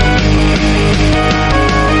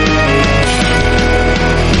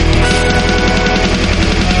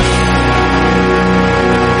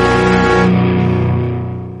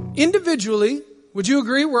individually, would you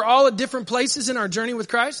agree we're all at different places in our journey with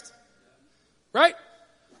Christ? Right?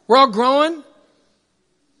 We're all growing.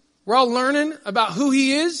 We're all learning about who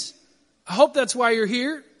He is. I hope that's why you're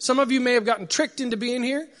here. Some of you may have gotten tricked into being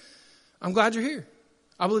here. I'm glad you're here.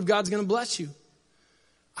 I believe God's going to bless you.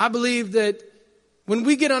 I believe that when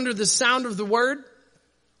we get under the sound of the Word,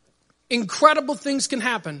 incredible things can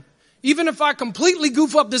happen. Even if I completely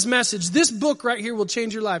goof up this message, this book right here will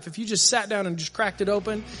change your life. If you just sat down and just cracked it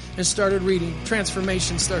open and started reading,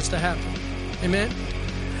 transformation starts to happen. Amen?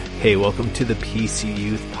 Hey, welcome to the PC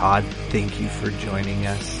Youth Pod. Thank you for joining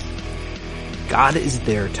us. God is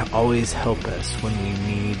there to always help us when we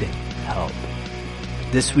need help.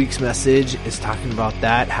 This week's message is talking about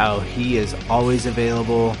that, how He is always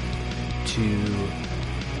available to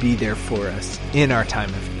be there for us in our time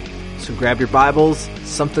of need. So grab your Bibles,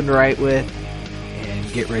 something to write with,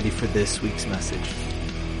 and get ready for this week's message.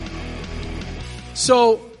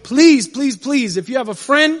 So please, if you have a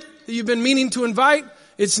friend that you've been meaning to invite,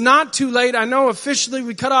 it's not too late. I know officially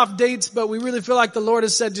we cut off dates, but we really feel like the Lord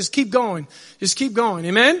has said, just keep going. Just keep going.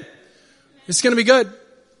 Amen? It's going to be good.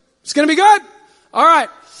 It's going to be good. All right.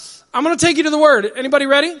 I'm going to take you to the Word. Anybody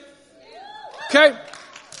ready? Okay.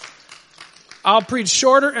 I'll preach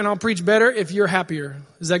shorter and I'll preach better if you're happier.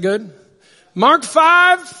 Is that good? Mark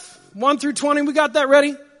 5, 1 through 20. We got that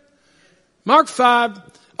ready? Mark 5.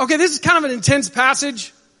 Okay, this is kind of an intense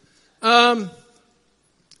passage. I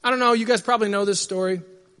don't know. You guys probably know this story.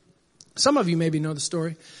 Some of you maybe know the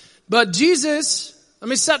story. But Jesus, let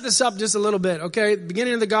me set this up just a little bit, okay?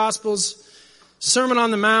 Beginning of the Gospels, Sermon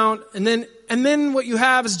on the Mount, and then what you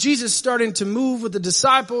have is Jesus starting to move with the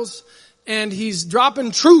disciples, and He's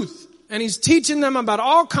dropping truth, and He's teaching them about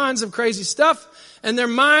all kinds of crazy stuff, and their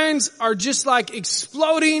minds are just like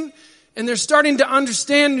exploding, and they're starting to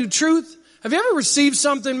understand new truth. Have you ever received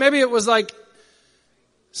something? Maybe it was like,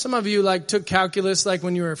 some of you like took calculus like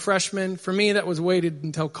when you were a freshman. For me, that was waited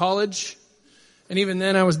until college. And even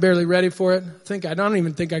then I was barely ready for it. I don't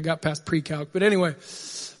even think I got past pre-calc. But anyway,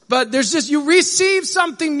 but there's just, you receive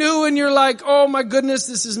something new and you're like, oh my goodness,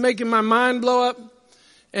 this is making my mind blow up.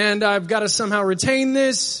 And I've got to somehow retain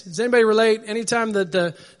this. Does anybody relate? Anytime that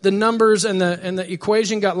the numbers and the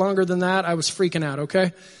equation got longer than that, I was freaking out,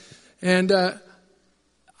 okay? And,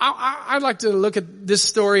 I'd like to look at this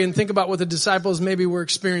story and think about what the disciples maybe were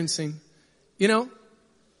experiencing. You know?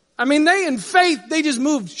 I mean, they in faith, they just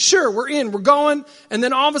moved. Sure, we're in, we're going. And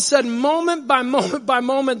then all of a sudden, moment by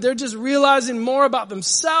moment, they're just realizing more about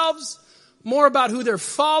themselves, more about who they're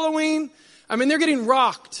following. I mean, they're getting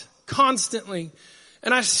rocked constantly.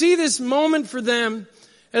 And I see this moment for them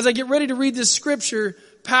as I get ready to read this scripture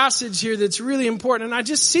passage here that's really important. And I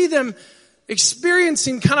just see them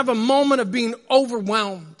experiencing kind of a moment of being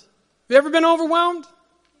overwhelmed. Have you ever been overwhelmed?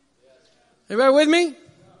 Everybody with me?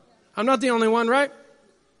 I'm not the only one, right?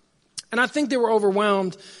 And I think they were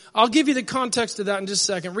overwhelmed. I'll give you the context of that in just a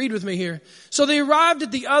second. Read with me here. So they arrived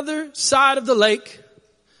at the other side of the lake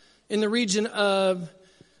in the region of,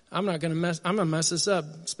 I'm going to mess this up,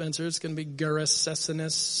 Spencer. It's going to be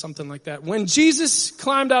Gerasenes, something like that. When Jesus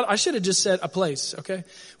climbed out, I should have just said a place, okay?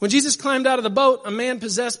 When Jesus climbed out of the boat, a man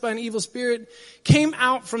possessed by an evil spirit came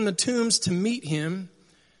out from the tombs to meet Him.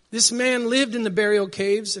 This man lived in the burial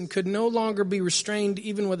caves and could no longer be restrained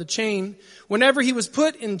even with a chain. Whenever he was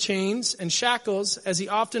put in chains and shackles, as he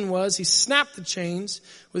often was, he snapped the chains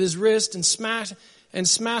with his wrist and smashed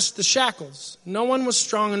the shackles. No one was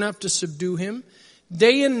strong enough to subdue him.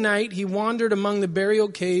 Day and night he wandered among the burial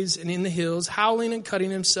caves and in the hills, howling and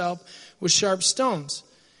cutting himself with sharp stones.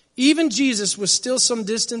 Even Jesus was still some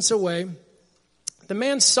distance away. The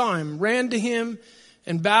man saw him, ran to him,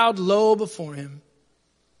 and bowed low before him.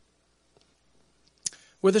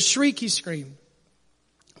 With a shriek he screamed,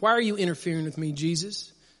 "Why are you interfering with me,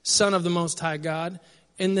 Jesus, Son of the Most High God?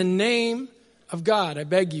 In the name of God, I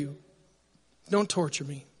beg you, don't torture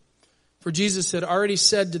me." For Jesus had already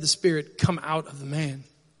said to the spirit, "Come out of the man,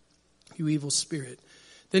 you evil spirit."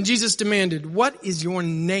 Then Jesus demanded, "What is your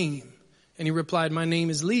name?" And he replied, "My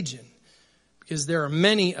name is Legion, because there are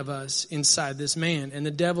many of us inside this man." And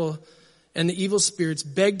the devil and the evil spirits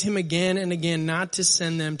begged him again and again not to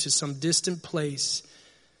send them to some distant place.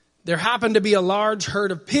 There happened to be a large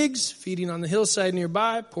herd of pigs feeding on the hillside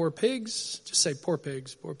nearby. Poor pigs. Just say poor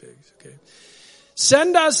pigs, poor pigs. Okay.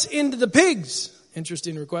 "Send us into the pigs."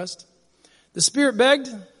 Interesting request. The spirit begged,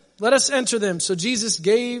 "Let us enter them." So Jesus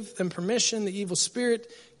gave them permission. The evil spirit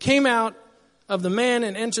came out of the man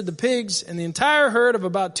and entered the pigs, and the entire herd of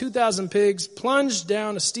about 2,000 pigs plunged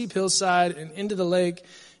down a steep hillside and into the lake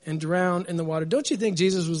and drowned in the water. Don't you think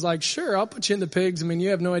Jesus was like, "Sure, I'll put you in the pigs. I mean, you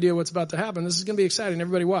have no idea what's about to happen. This is going to be exciting.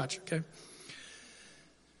 Everybody watch," okay?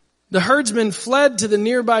 The herdsmen fled to the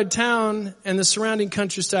nearby town and the surrounding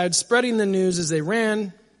countryside, spreading the news as they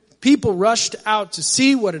ran. People rushed out to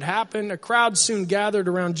see what had happened. A crowd soon gathered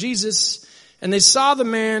around Jesus, and they saw the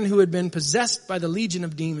man who had been possessed by the legion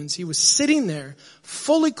of demons. He was sitting there,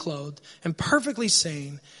 fully clothed and perfectly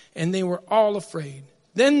sane, and they were all afraid.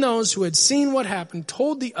 Then those who had seen what happened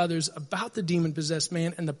told the others about the demon-possessed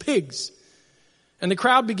man and the pigs. And the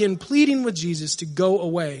crowd began pleading with Jesus to go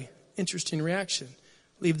away. Interesting reaction.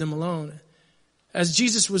 Leave them alone. As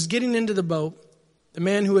Jesus was getting into the boat, the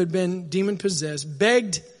man who had been demon-possessed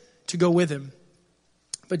begged to go with him.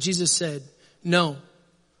 But Jesus said, "No,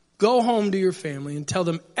 go home to your family and tell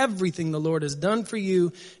them everything the Lord has done for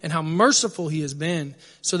you and how merciful he has been."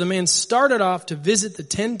 So the man started off to visit the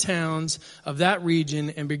 10 towns of that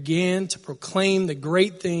region and began to proclaim the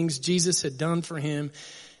great things Jesus had done for him.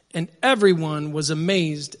 And everyone was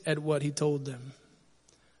amazed at what he told them.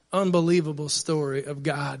 Unbelievable story of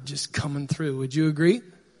God just coming through. Would you agree?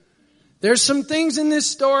 There's some things in this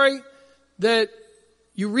story that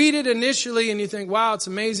you read it initially and you think, wow, it's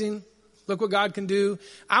amazing. Look what God can do.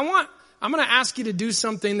 I'm going to ask you to do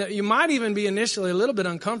something that you might even be initially a little bit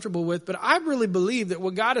uncomfortable with, but I really believe that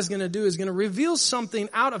what God is going to do is going to reveal something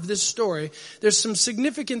out of this story. There's some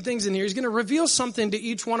significant things in here. He's going to reveal something to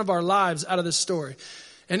each one of our lives out of this story.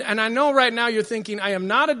 And I know right now you're thinking, I am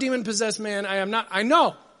not a demon-possessed man. I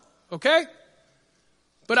know. Okay?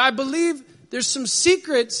 But I believe there's some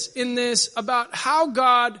secrets in this about how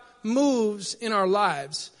God moves in our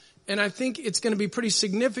lives. And I think it's going to be pretty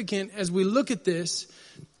significant as we look at this.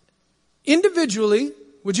 Individually,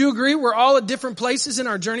 would you agree we're all at different places in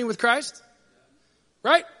our journey with Christ?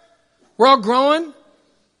 Right? We're all growing.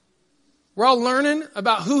 We're all learning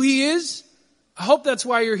about who he is. I hope that's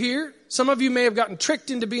why you're here. Some of you may have gotten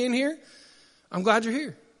tricked into being here. I'm glad you're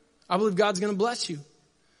here. I believe God's going to bless you.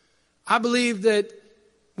 I believe that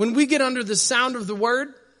when we get under the sound of the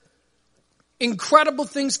word, incredible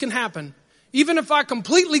things can happen. Even if I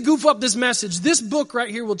completely goof up this message, this book right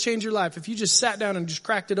here will change your life. If you just sat down and just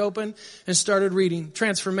cracked it open and started reading,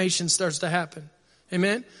 transformation starts to happen.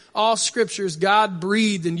 Amen? All scripture is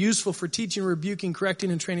God-breathed and useful for teaching, rebuking,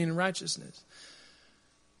 correcting, and training in righteousness.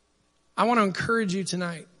 I want to encourage you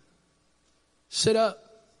tonight. Sit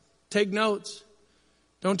up. Take notes.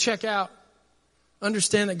 Don't check out.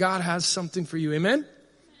 Understand that God has something for you. Amen?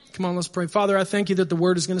 Come on, let's pray. Father, I thank you that the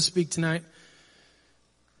word is going to speak tonight.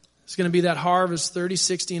 It's going to be that harvest, 30,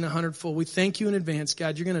 60, and 100 full. We thank you in advance,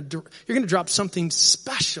 God. You're going to drop something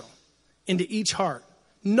special into each heart.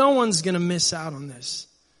 No one's going to miss out on this.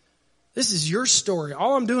 This is your story.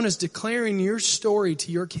 All I'm doing is declaring your story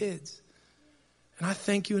to your kids. And I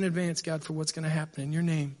thank you in advance, God, for what's going to happen in your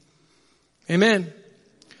name. Amen.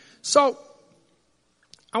 So,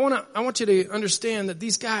 I want you to understand that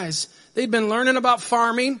these guys, they'd been learning about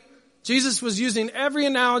farming. Jesus was using every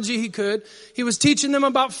analogy he could. He was teaching them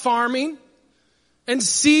about farming and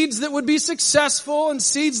seeds that would be successful and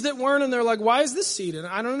seeds that weren't. And they're like, why is this seed? And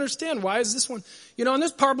I don't understand. Why is this one? You know, and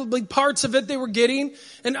there's probably parts of it they were getting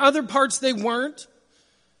and other parts they weren't.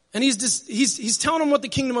 And he's telling them what the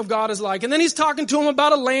kingdom of God is like. And then he's talking to them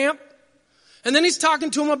about a lamp. And then he's talking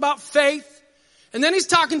to them about faith. And then he's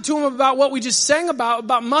talking to them about what we just sang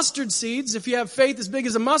about mustard seeds. If you have faith as big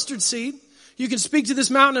as a mustard seed, you can speak to this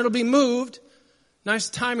mountain, it'll be moved. Nice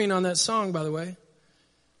timing on that song, by the way.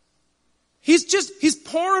 He's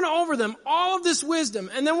pouring over them all of this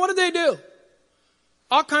wisdom. And then what do?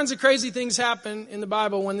 All kinds of crazy things happen in the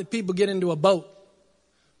Bible when the people get into a boat.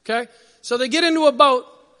 Okay? So they get into a boat.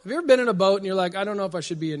 Have you ever been in a boat and you're like, I don't know if I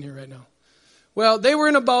should be in here right now? Well, they were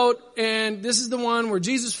in a boat, and this is the one where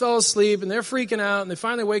Jesus fell asleep, and they're freaking out, and they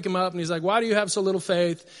finally wake him up, and he's like, why do you have so little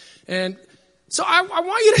faith? And so I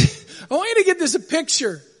want you to get this a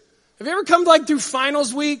picture. Have you ever come through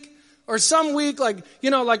finals week or some week, like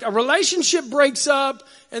a relationship breaks up,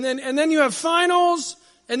 and then you have finals,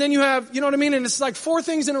 and then you have, you know what I mean? And it's like 4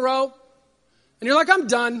 things in a row, and you're like, I'm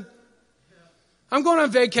done. I'm going on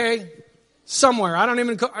vacay somewhere. I don't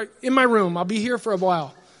even, in my room. I'll be here for a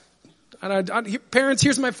while. Parents,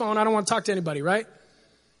 here's my phone. I don't want to talk to anybody, right?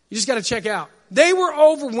 You just got to check out. They were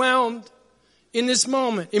overwhelmed in this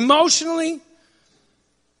moment. Emotionally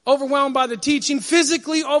overwhelmed by the teaching.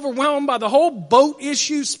 Physically overwhelmed by the whole boat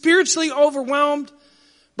issue. Spiritually overwhelmed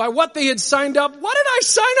by what they had signed up. What did I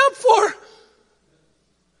sign up for?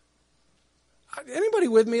 Anybody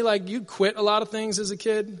with me? Like you quit a lot of things as a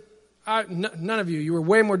kid? None of you. You were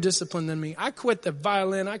way more disciplined than me. I quit the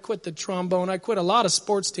violin. I quit the trombone. I quit a lot of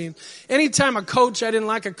sports teams. Anytime I didn't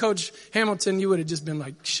like a Coach Hamilton, you would have just been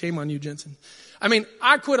like, shame on you, Jensen. I mean,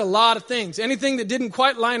 I quit a lot of things. Anything that didn't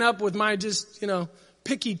quite line up with my just,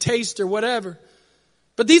 picky taste or whatever.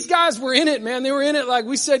 But these guys were in it, man. They were in it like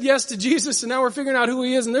we said yes to Jesus and now we're figuring out who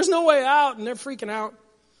he is and there's no way out and they're freaking out.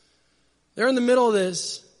 They're in the middle of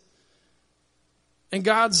this. And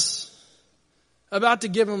God's about to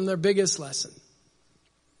give them their biggest lesson.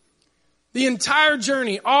 The entire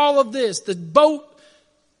journey, all of this, the boat,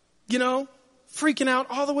 freaking out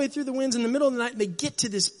all the way through the winds in the middle of the night. And they get to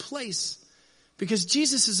this place because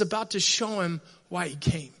Jesus is about to show him why he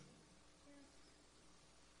came.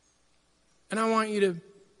 And I want you to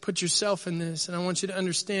put yourself in this, and I want you to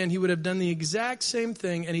understand he would have done the exact same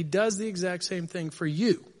thing, and he does the exact same thing for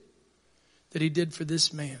you that he did for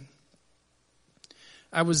this man.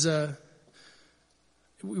 I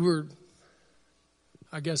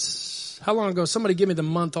guess, how long ago? Somebody give me the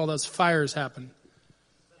month all those fires happened.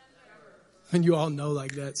 And you all know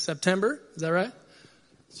like that. September? Is that right?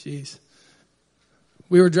 Jeez.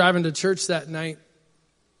 We were driving to church that night,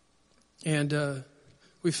 and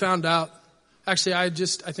we found out. Actually, I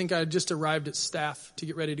think I had just arrived at staff to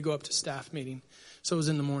get ready to go up to staff meeting. So it was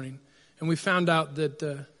in the morning. And we found out that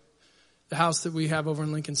the house that we have over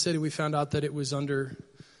in Lincoln City, we found out that it was under,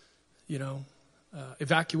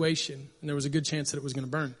 evacuation. And there was a good chance that it was going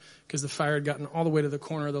to burn because the fire had gotten all the way to the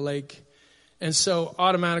corner of the lake. And so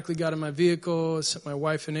automatically got in my vehicle, sent my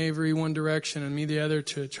wife and Avery one direction and me the other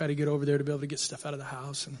to try to get over there to be able to get stuff out of the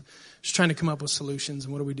house. And just trying to come up with solutions.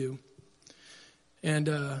 And what do we do? And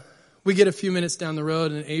we get a few minutes down the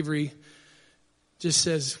road and Avery just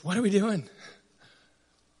says, what are we doing?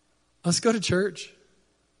 Let's go to church.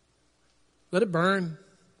 Let it burn.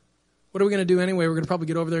 What are we going to do anyway? We're going to probably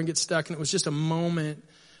get over there and get stuck. And it was just a moment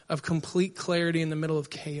of complete clarity in the middle of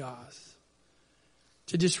chaos.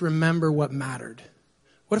 To just remember what mattered.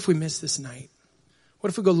 What if we miss this night? What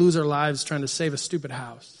if we go lose our lives trying to save a stupid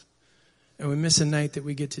house? And we miss a night that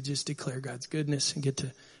we get to just declare God's goodness and get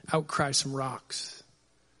to outcry some rocks.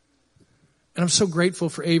 And I'm so grateful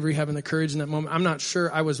for Avery having the courage in that moment. I'm not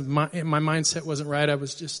sure my mindset wasn't right. I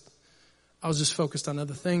was just focused on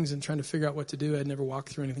other things and trying to figure out what to do. I'd never walked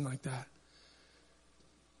through anything like that.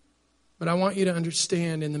 But I want you to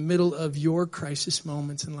understand in the middle of your crisis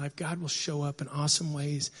moments in life, God will show up in awesome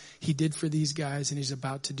ways. He did for these guys and he's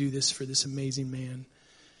about to do this for this amazing man.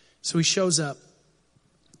 So he shows up.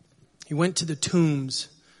 He went to the tombs.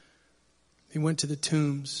 He went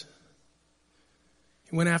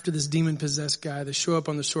after this demon-possessed guy. They show up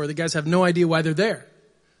on the shore. The guys have no idea why they're there.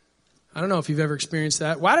 I don't know if you've ever experienced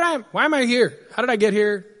that. Why am I here? How did I get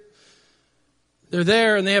here? They're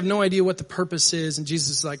there and they have no idea what the purpose is. And Jesus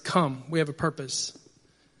is like, come, we have a purpose.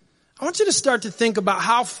 I want you to start to think about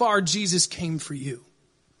how far Jesus came for you.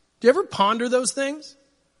 Do you ever ponder those things?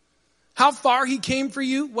 How far he came for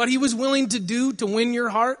you? What he was willing to do to win your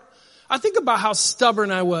heart? I think about how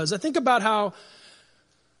stubborn I was. I think about how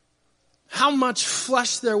much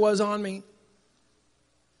flesh there was on me.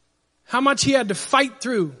 How much he had to fight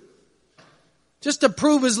through just to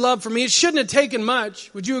prove his love for me. It shouldn't have taken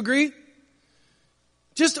much. Would you agree?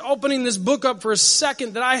 Just opening this book up for a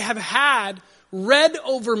second that I have had read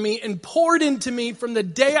over me and poured into me from the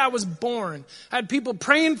day I was born. I had people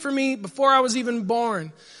praying for me before I was even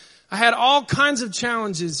born. I had all kinds of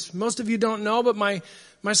challenges. Most of you don't know, but my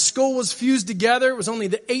skull was fused together. It was only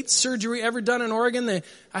the 8th surgery ever done in Oregon.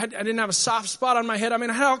 I didn't have a soft spot on my head. I mean,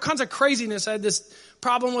 I had all kinds of craziness. I had this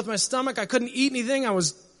problem with my stomach. I couldn't eat anything. I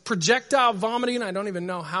was projectile vomiting. I don't even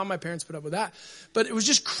know how my parents put up with that. But it was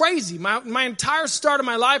just crazy. My entire start of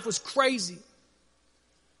my life was crazy.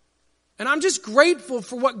 And I'm just grateful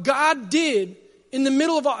for what God did in the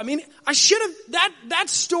middle of all. I mean, I should have, that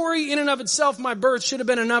story in and of itself, my birth, should have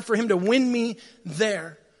been enough for him to win me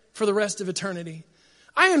there for the rest of eternity.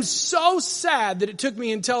 I am so sad that it took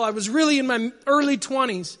me until I was really in my early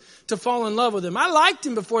 20s to fall in love with him. I liked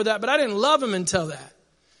him before that, but I didn't love him until that.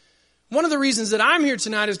 One of the reasons that I'm here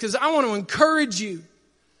tonight is because I want to encourage you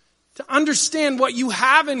to understand what you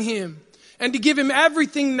have in him and to give him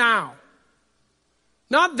everything now.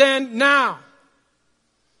 Not then, now.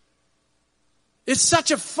 It's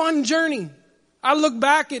such a fun journey. I look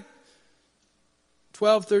back at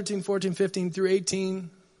 12, 13, 14, 15 through 18.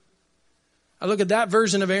 I look at that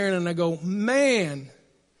version of Aaron and I go, man,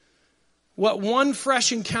 what one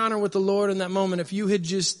fresh encounter with the Lord in that moment, if you had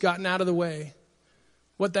just gotten out of the way,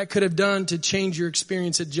 what that could have done to change your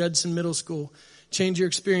experience at Judson Middle School, change your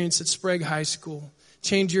experience at Sprague High School,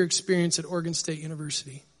 change your experience at Oregon State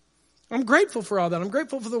University. I'm grateful for all that. I'm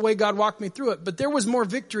grateful for the way God walked me through it. But there was more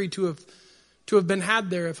victory to have been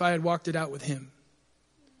had there if I had walked it out with him.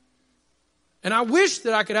 And I wish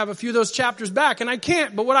that I could have a few of those chapters back, and I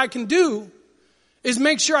can't. But what I can do is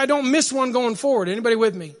make sure I don't miss one going forward. Anybody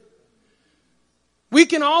with me? We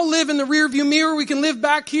can all live in the rearview mirror. We can live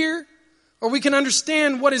back here or we can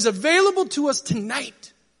understand what is available to us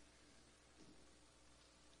tonight.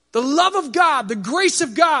 The love of God, the grace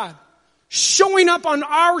of God showing up on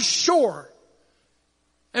our shore,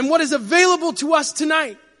 and what is available to us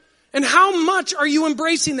tonight. And how much are you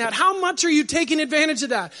embracing that? How much are you taking advantage of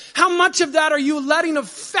that? How much of that are you letting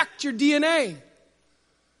affect your DNA?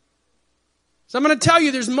 So I'm going to tell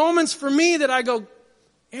you, there's moments for me that I go,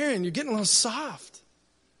 Aaron, you're getting a little soft.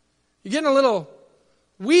 You're getting a little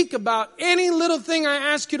weak about any little thing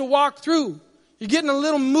I ask you to walk through. You're getting a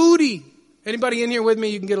little moody. Anybody in here with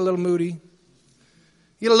me? You can get a little moody. You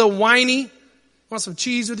get a little whiny. Want some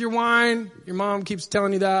cheese with your wine? Your mom keeps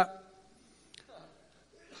telling you that.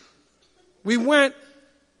 We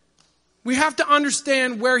have to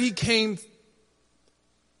understand where he came,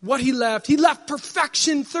 what he left. He left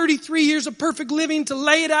perfection, 33 years of perfect living to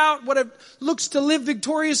lay it out, what it looks to live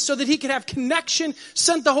victorious so that he could have connection,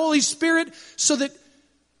 sent the Holy Spirit so that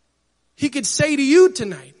he could say to you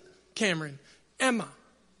tonight, Cameron, Emma,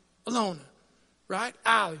 Alona, right?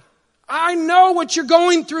 Allie, I know what you're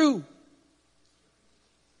going through.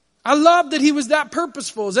 I love that he was that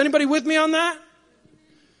purposeful. Is anybody with me on that?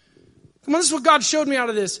 Come on, this is what God showed me out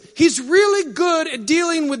of this. He's really good at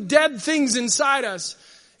dealing with dead things inside us.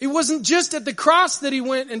 It wasn't just at the cross that he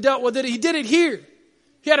went and dealt with it. He did it here.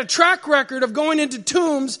 He had a track record of going into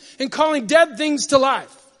tombs and calling dead things to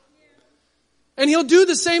life. And he'll do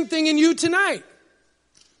the same thing in you tonight.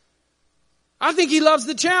 I think he loves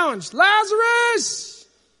the challenge. Lazarus!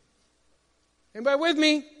 Anybody with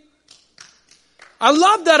me? I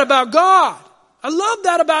love that about God. I love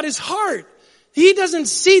that about his heart. He doesn't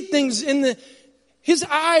see things his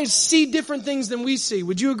eyes see different things than we see.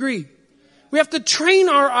 Would you agree? We have to train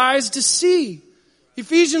our eyes to see.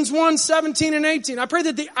 Ephesians 1:17 and 18. I pray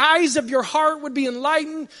that the eyes of your heart would be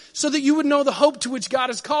enlightened so that you would know the hope to which God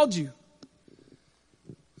has called you.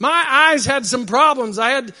 My eyes had some problems.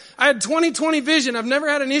 I had 20/20 vision. I've never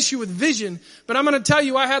had an issue with vision, but I'm going to tell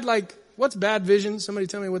you I had what's bad vision? Somebody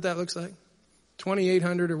tell me what that looks like.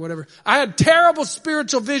 2800 or whatever. I had terrible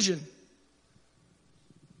spiritual vision.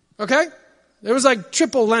 Okay? It was like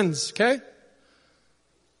triple lens, okay?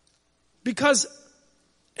 Because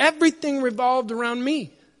everything revolved around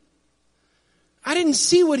me. I didn't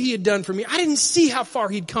see what he had done for me. I didn't see how far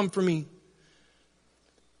he'd come for me.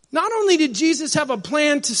 Not only did Jesus have a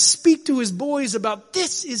plan to speak to his boys about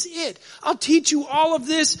this is it. I'll teach you all of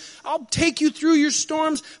this. I'll take you through your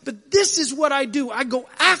storms. But this is what I do. I go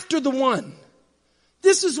after the one.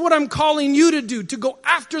 This is what I'm calling you to do, to go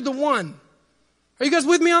after the one. Are you guys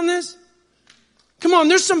with me on this? Come on,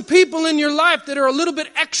 there's some people in your life that are a little bit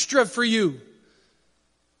extra for you.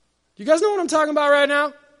 You guys know what I'm talking about right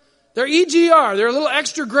now? They're EGR. They're a little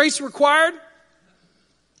extra grace required.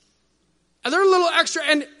 And they're a little extra,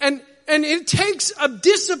 and it takes a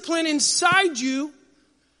discipline inside you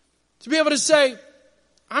to be able to say,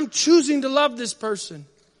 I'm choosing to love this person.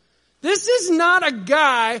 This is not a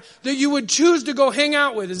guy that you would choose to go hang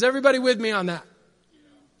out with. Is everybody with me on that?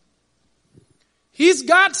 He's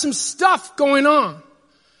got some stuff going on.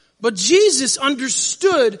 But Jesus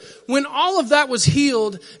understood when all of that was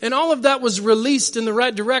healed and all of that was released in the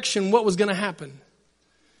right direction, what was going to happen.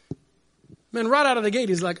 Man, right out of the gate,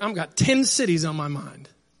 he's like, I've got 10 cities on my mind.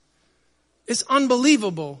 It's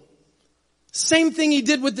unbelievable. Same thing he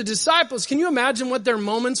did with the disciples. Can you imagine what their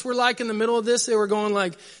moments were like in the middle of this? They were going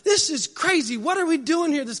like, this is crazy. What are we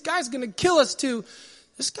doing here? This guy's going to kill us too.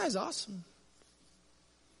 This guy's awesome.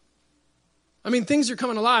 I mean, things are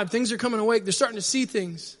coming alive. Things are coming awake. They're starting to see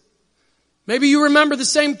things. Maybe you remember the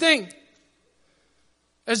same thing.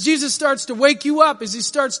 As Jesus starts to wake you up, as he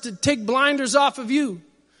starts to take blinders off of you.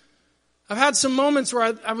 I've had some moments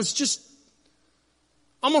where I was just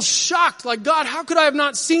almost shocked. Like, God, how could I have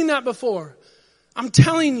not seen that before? I'm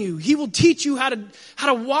telling you, he will teach you how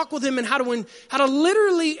to walk with him and how to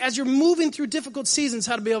literally, as you're moving through difficult seasons,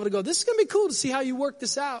 how to be able to go, this is going to be cool to see how you work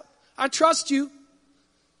this out. I trust you.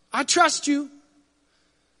 I trust you.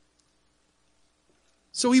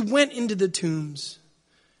 So he went into the tombs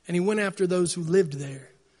and he went after those who lived there.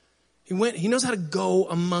 He knows how to go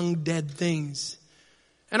among dead things.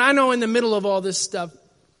 And I know in the middle of all this stuff,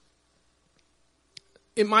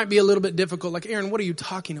 it might be a little bit difficult. Like, Aaron, what are you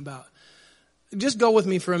talking about? Just go with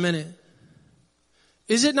me for a minute.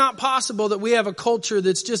 Is it not possible that we have a culture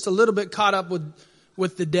that's just a little bit caught up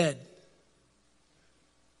with the dead?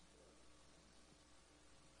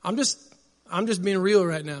 I'm just being real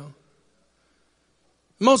right now.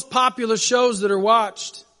 Most popular shows that are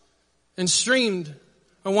watched and streamed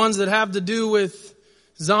are ones that have to do with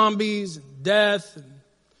zombies and death and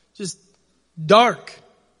just dark.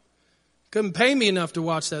 Couldn't pay me enough to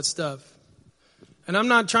watch that stuff. And I'm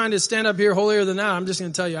not trying to stand up here holier than thou. I'm just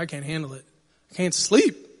going to tell you I can't handle it. I can't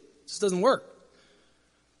sleep. It just doesn't work.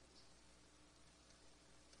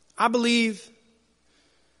 I believe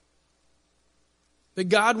that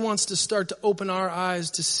God wants to start to open our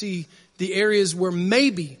eyes to see the areas where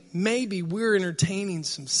maybe we're entertaining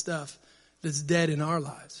some stuff that's dead in our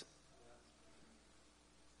lives.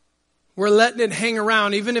 We're letting it hang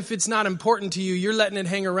around, even if it's not important to you. You're letting it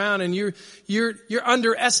hang around, and you're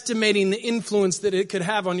underestimating the influence that it could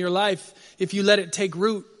have on your life if you let it take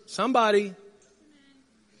root. Somebody.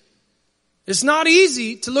 It's not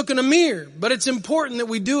easy to look in a mirror, but it's important that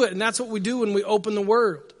we do it, and that's what we do when we open the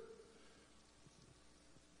Word.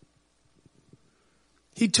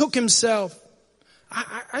 He took himself.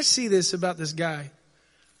 I see this about this guy.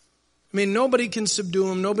 I mean, nobody can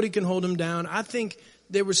subdue him. Nobody can hold him down. I think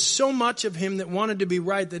there was so much of him that wanted to be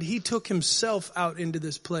right that he took himself out into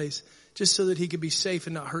this place just so that he could be safe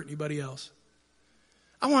and not hurt anybody else.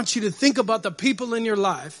 I want you to think about the people in your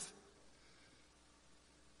life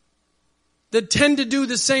that tend to do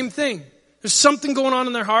the same thing. There's something going on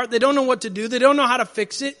in their heart. They don't know what to do. They don't know how to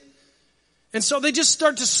fix it. And so they just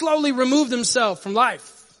start to slowly remove themselves from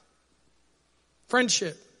life.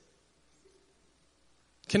 Friendship.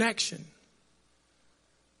 Connection.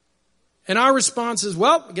 And our response is,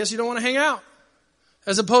 well, I guess you don't want to hang out.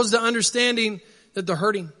 As opposed to understanding that they're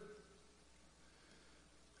hurting.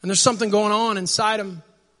 And there's something going on inside them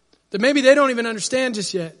that maybe they don't even understand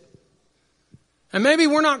just yet. And maybe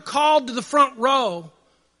we're not called to the front row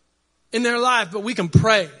in their life, but we can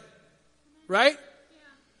pray. Right?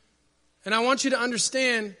 And I want you to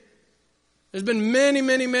understand, there's been many,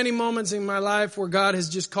 many, many moments in my life where God has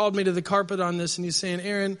just called me to the carpet on this, and He's saying,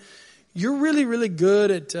 Aaron, you're really, really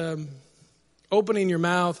good at opening your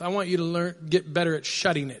mouth. I want you to get better at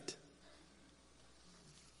shutting it.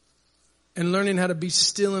 And learning how to be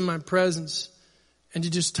still in my presence and to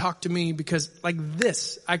just talk to me, because like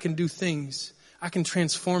this, I can do things. I can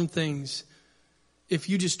transform things if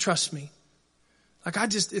you just trust me. Like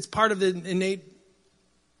it's part of the innate,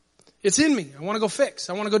 it's in me. I want to go fix.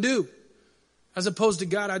 I want to go do. As opposed to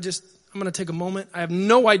God, I'm going to take a moment. I have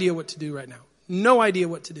no idea what to do right now. No idea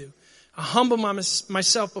what to do. I humble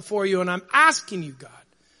myself before you, and I'm asking you, God,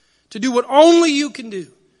 to do what only you can do.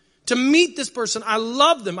 To meet this person. I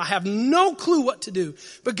love them. I have no clue what to do.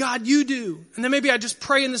 But God, you do. And then maybe I just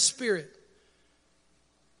pray in the Spirit.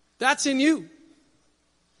 That's in you.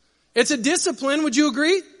 It's a discipline. Would you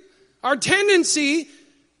agree? Our tendency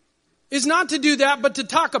is not to do that, but to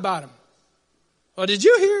talk about him. Oh, did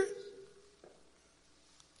you hear?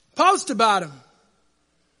 Post about him.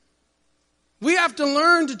 We have to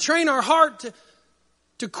learn to train our heart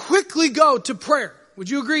to quickly go to prayer. Would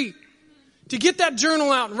you agree? To get that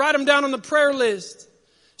journal out and write them down on the prayer list.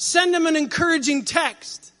 Send them an encouraging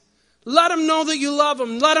text. Let them know that you love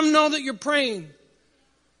them. Let them know that you're praying.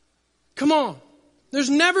 Come on. There's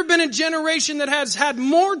never been a generation that has had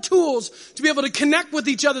more tools to be able to connect with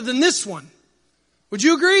each other than this one. Would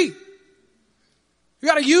you agree? You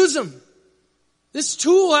got to use them. This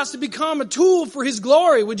tool has to become a tool for His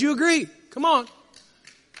glory. Would you agree? Come on.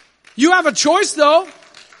 You have a choice though.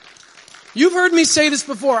 You've heard me say this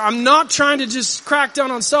before. I'm not trying to just crack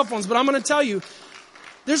down on cell phones, but I'm going to tell you,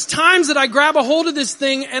 there's times that I grab a hold of this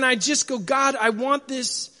thing and I just go, God, I want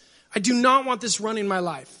this. I do not want this running my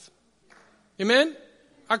life. Amen?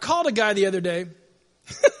 I called a guy the other day.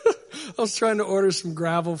 I was trying to order some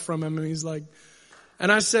gravel from him, and he's like, and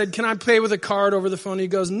I said, can I pay with a card over the phone? He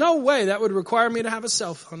goes, no way. That would require me to have a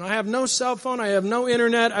cell phone. I have no cell phone. I have no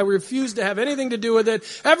internet. I refuse to have anything to do with it.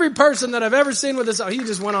 Every person that I've ever seen with this, he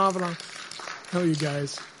just went off and on. Oh, you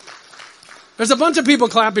guys. There's a bunch of people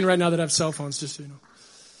clapping right now that have cell phones, just so you know.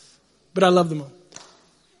 But I love them all.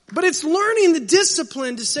 But it's learning the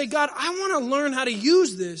discipline to say, God, I want to learn how to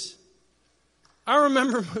use this. I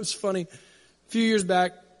remember, it was funny, a few years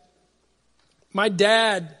back, my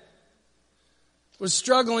dad was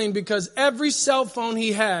struggling because every cell phone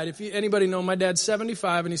he had, if anybody know, my dad's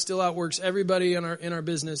 75 and he still outworks everybody in our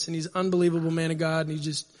business, and he's an unbelievable man of God, and he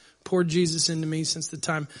just poured Jesus into me since the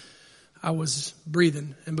time I was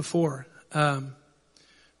breathing and before.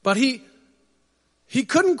 But he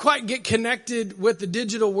couldn't quite get connected with the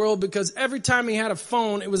digital world because every time he had a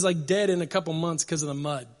phone, it was like dead in a couple months because of the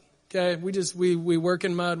mud. Okay, we work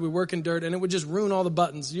in mud, we work in dirt, and it would just ruin all the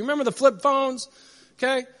buttons. You remember the flip phones?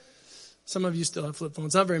 Okay? Some of you still have flip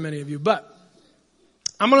phones, not very many of you. But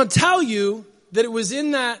I'm going to tell you that it was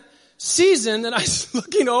in that season that I was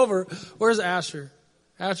looking over. Where's Asher?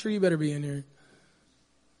 Asher, you better be in here.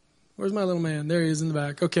 Where's my little man? There he is in the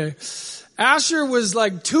back. Okay. Asher was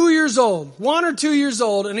like 2 years old, 1 or 2 years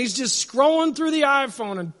old, and he's just scrolling through the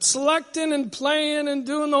iPhone and selecting and playing and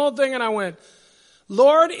doing the whole thing. And I went,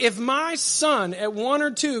 Lord, if my son at 1 or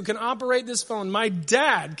 2 can operate this phone, my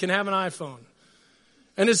dad can have an iPhone.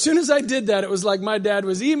 And as soon as I did that, it was like my dad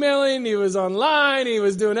was emailing, he was online, he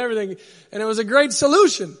was doing everything. And it was a great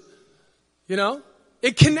solution. You know,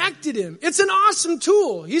 it connected him. It's an awesome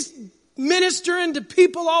tool. He's ministering to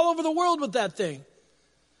people all over the world with that thing.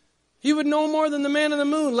 He would know more than the man in the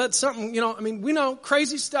moon. Let something, we know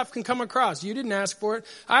crazy stuff can come across. You didn't ask for it.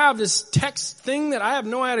 I have this text thing that I have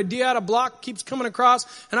no idea how to block, keeps coming across,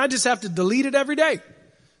 and I just have to delete it every day.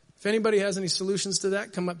 If anybody has any solutions to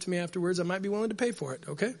that, come up to me afterwards. I might be willing to pay for it,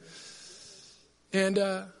 okay? And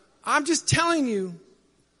I'm just telling you,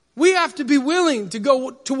 we have to be willing to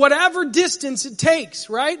go to whatever distance it takes,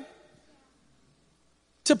 right?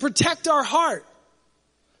 To protect our heart.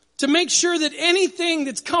 To make sure that anything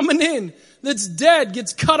that's coming in that's dead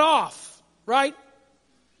gets cut off, right?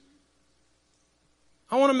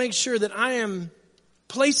 I want to make sure that I am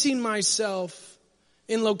placing myself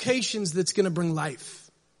in locations that's going to bring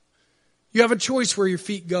life. You have a choice where your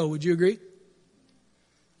feet go. Would you agree?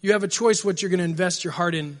 You have a choice what you're going to invest your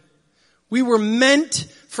heart in. We were meant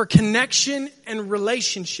for connection and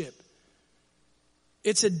relationship.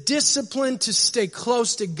 It's a discipline to stay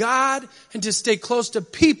close to God and to stay close to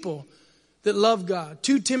people that love God.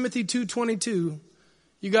 2 Timothy 2:22.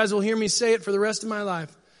 You guys will hear me say it for the rest of my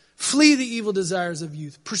life. Flee the evil desires of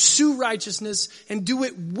youth. Pursue righteousness and do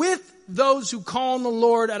it with those who call on the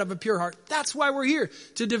Lord out of a pure heart. That's why we're here.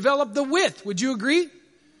 To develop the with. Would you agree?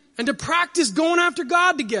 And to practice going after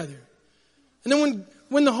God together. And then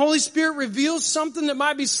when the Holy Spirit reveals something that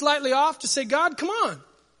might be slightly off, to say, God, come on.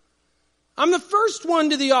 I'm the first one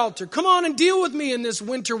to the altar. Come on and deal with me in this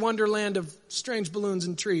winter wonderland of strange balloons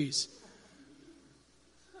and trees.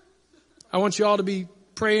 I want you all to be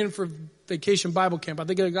praying for Vacation Bible Camp. I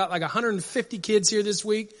think I got like 150 kids here this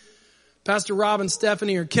week. Pastor Rob and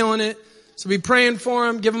Stephanie are killing it. So be praying for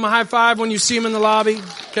them. Give them a high five when you see them in the lobby.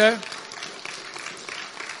 Okay?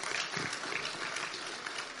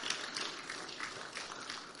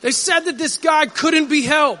 They said that this guy couldn't be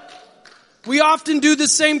helped. We often do the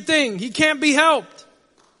same thing. He can't be helped.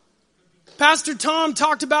 Pastor Tom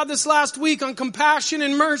talked about this last week on compassion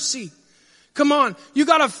and mercy. Come on. You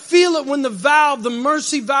gotta feel it when the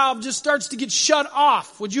mercy valve just starts to get shut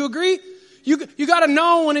off. Would you agree? You gotta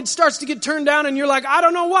know when it starts to get turned down and you're like, I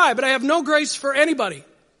don't know why, but I have no grace for anybody.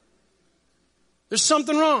 There's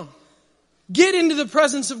something wrong. Get into the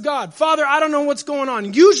presence of God. Father, I don't know what's going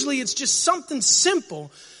on. Usually it's just something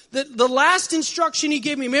simple. The last instruction he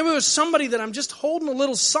gave me, maybe it was somebody that I'm just holding a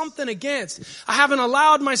little something against. I haven't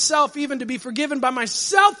allowed myself even to be forgiven by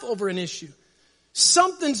myself over an issue.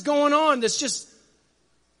 Something's going on that's just,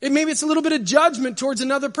 maybe it's a little bit of judgment towards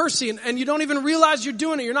another person and you don't even realize you're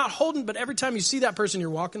doing it. You're not holding, but every time you see that person, you're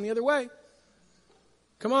walking the other way.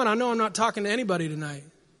 Come on, I know I'm not talking to anybody tonight.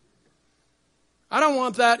 I don't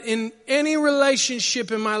want that in any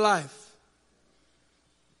relationship in my life.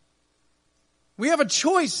 We have a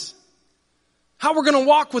choice how we're going to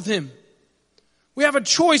walk with Him. We have a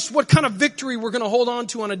choice what kind of victory we're going to hold on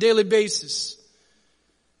to on a daily basis.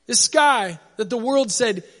 This guy that the world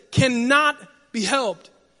said cannot be helped,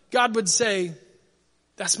 God would say,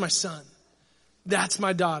 that's my son. That's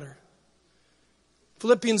my daughter.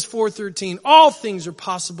 Philippians 4:13, all things are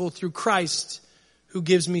possible through Christ who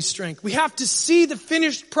gives me strength. We have to see the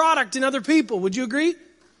finished product in other people. Would you agree?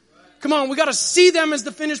 Come on, we got to see them as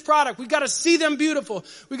the finished product. We got to see them beautiful.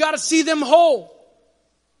 We got to see them whole.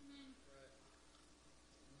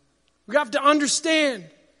 We have to understand.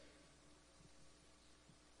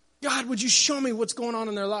 God, would you show me what's going on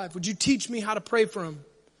in their life? Would you teach me how to pray for them?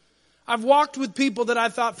 I've walked with people that I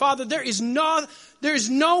thought, Father, there is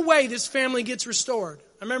no way this family gets restored.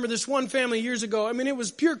 I remember this one family years ago. I mean, it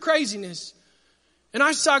was pure craziness. And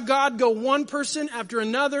I saw God go one person after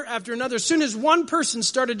another after another. As soon as one person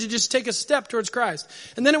started to just take a step towards Christ.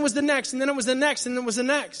 And then it was the next, and then it was the next, and then it was the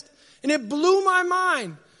next. And it blew my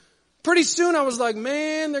mind. Pretty soon I was like,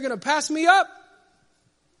 man, they're going to pass me up.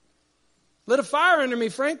 Lit a fire under me,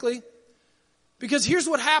 frankly. Because here's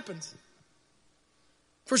what happens.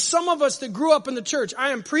 For some of us that grew up in the church,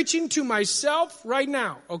 I am preaching to myself right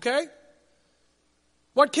now, okay?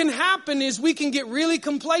 What can happen is we can get really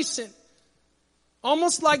complacent.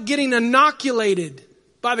 Almost like getting inoculated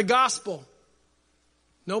by the gospel.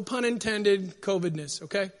 No pun intended, COVIDness,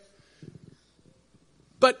 okay?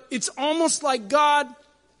 But it's almost like, God,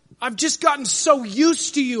 I've just gotten so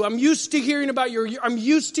used to you. I'm used to hearing about I'm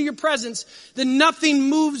used to your presence that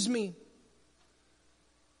nothing moves me.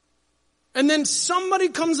 And then somebody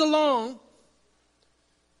comes along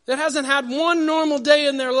that hasn't had one normal day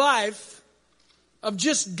in their life of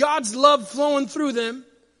just God's love flowing through them,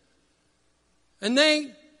 and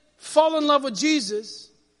they fall in love with Jesus,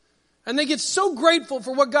 and they get so grateful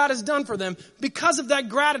for what God has done for them. Because of that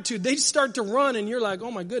gratitude, they start to run, and you're like,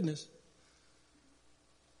 oh my goodness.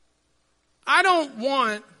 I don't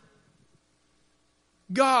want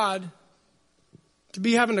God to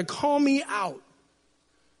be having to call me out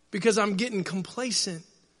because I'm getting complacent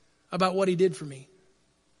about what he did for me.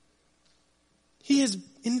 He has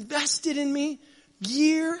invested in me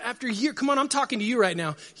year after year. Come on, I'm talking to you right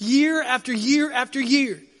now. Year after year after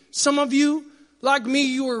year. Some of you, like me,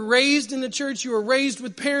 you were raised in the church. You were raised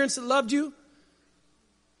with parents that loved you.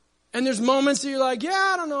 And there's moments that you're like, yeah,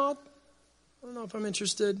 I don't know if I'm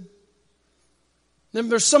interested. Then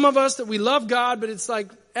there's some of us that we love God, but it's like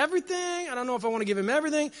everything. I don't know if I want to give him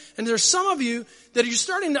everything. And there's some of you that you're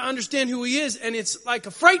starting to understand who he is, and it's like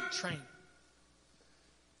a freight train.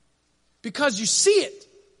 Because you see it,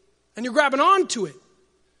 and you're grabbing onto it.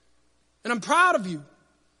 And I'm proud of you.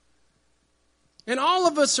 And all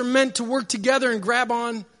of us are meant to work together and grab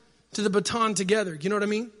on to the baton together. You know what I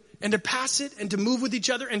mean? And to pass it and to move with each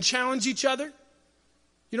other and challenge each other.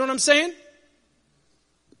 You know what I'm saying?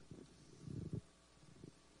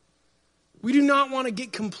 We do not want to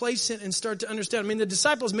get complacent and start to understand. I mean, the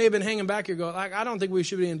disciples may have been hanging back here going, I don't think we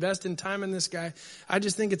should be investing time in this guy. I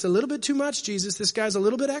just think it's a little bit too much, Jesus. This guy's a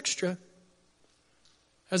little bit extra.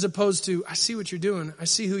 As opposed to, I see what you're doing. I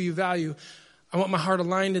see who you value. I want my heart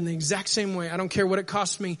aligned in the exact same way. I don't care what it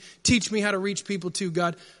costs me. Teach me how to reach people too,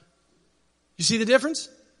 God. You see the difference?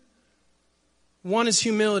 One is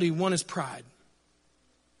humility, one is pride.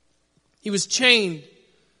 He was chained.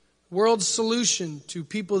 World's solution to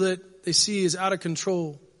people that they see as out of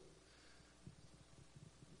control.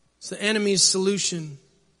 It's the enemy's solution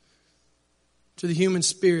to the human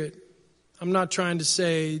spirit. I'm not trying to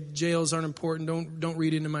say jails aren't important. Don't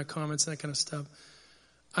read into my comments, that kind of stuff.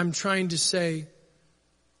 I'm trying to say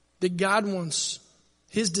that God wants,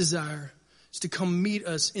 his desire is to come meet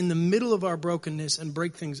us in the middle of our brokenness and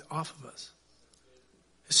break things off of us.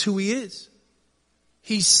 It's who he is.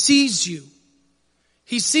 He sees you.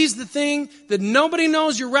 He sees the thing that nobody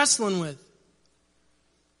knows you're wrestling with.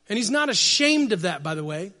 And he's not ashamed of that, by the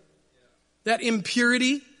way. That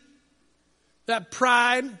impurity, that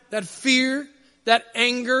pride, that fear, that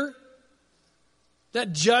anger,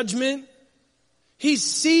 that judgment. He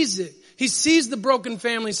sees it. He sees the broken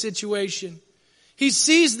family situation. He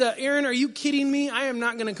sees the, Aaron, are you kidding me? I am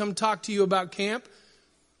not going to come talk to you about camp.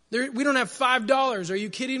 We don't have $5. Are you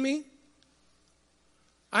kidding me?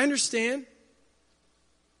 I understand.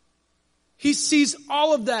 He sees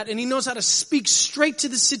all of that, and he knows how to speak straight to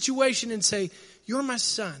the situation and say, you're my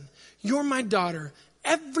son. You're my daughter.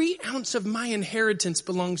 Every ounce of my inheritance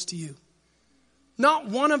belongs to you. Not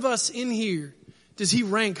one of us in here does he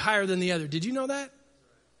rank higher than the other. Did you know that?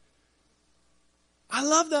 I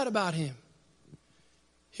love that about him.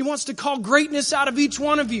 He wants to call greatness out of each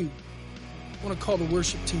one of you. I want to call the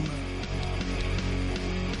worship team up.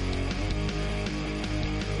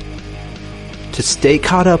 To stay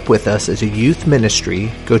caught up with us as a youth ministry,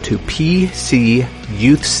 go to PC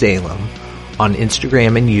Youth Salem on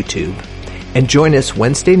Instagram and YouTube, and join us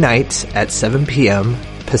Wednesday nights at 7 p.m.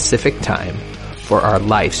 Pacific Time for our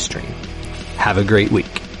live stream. Have a great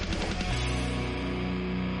week.